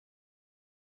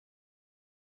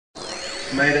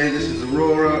Mayday, this is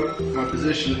Aurora. My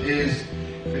position is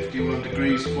 51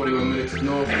 degrees, 41 minutes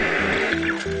north.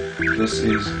 This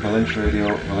is Valence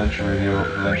Radio, Valence Radio,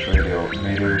 Valence Radio.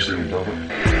 Mayday received, over.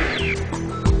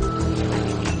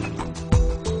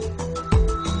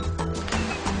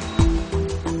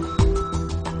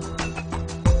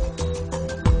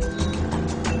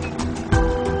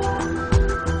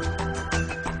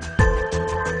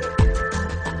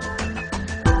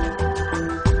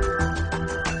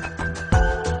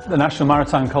 The National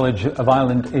Maritime College of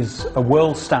Ireland is a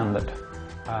world standard,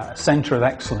 a centre of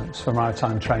excellence for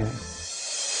maritime training.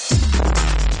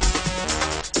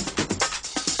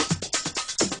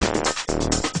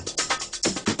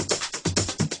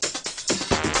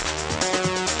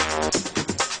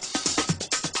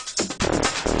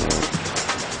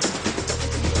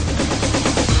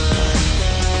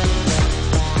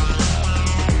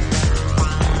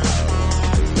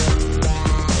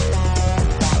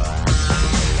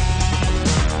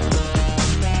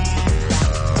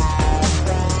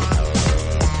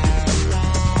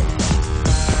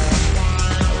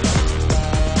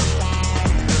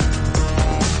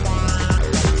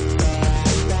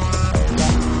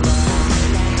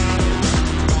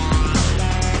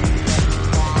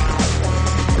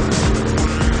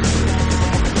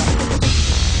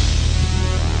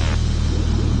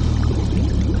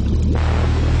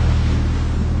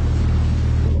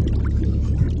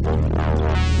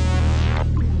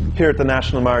 Here at the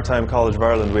National Maritime College of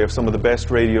Ireland, we have some of the best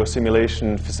radio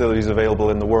simulation facilities available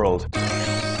in the world.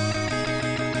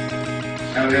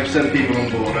 And we have 7 people on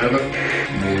board, over.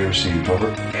 Mayday received, over.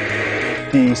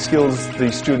 The skills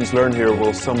the students learn here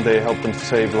will someday help them to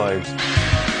save lives.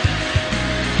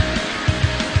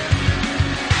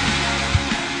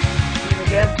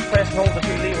 Again, press and hold the 2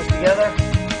 levers together.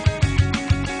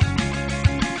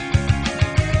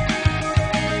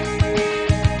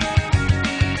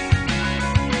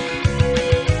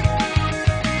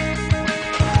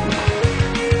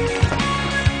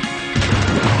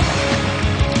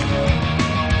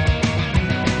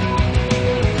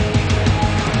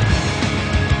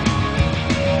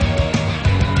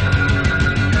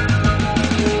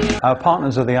 Our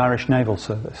partners are the Irish Naval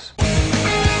Service.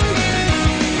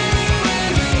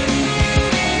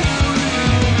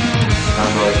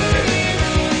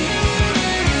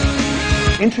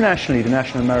 Internationally, the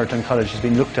National Maritime College has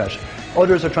been looked at.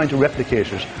 Others are trying to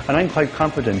replicate it, and I'm quite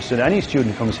confident that any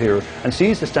student comes here and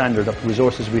sees the standard of the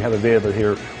resources we have available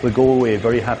here will go away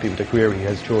very happy with the career he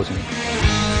has chosen.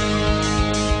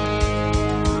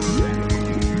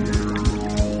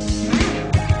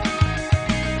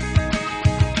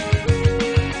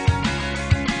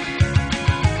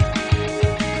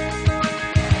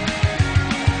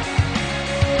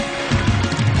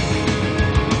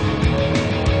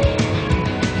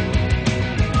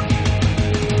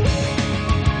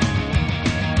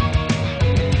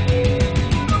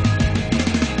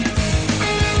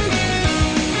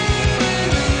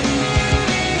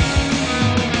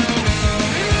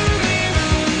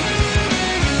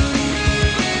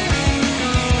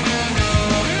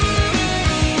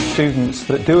 Students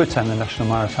that do attend the National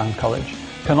Maritime College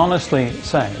can honestly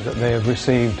say that they have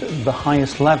received the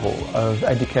highest level of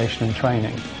education and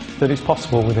training that is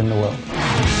possible within the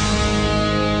world.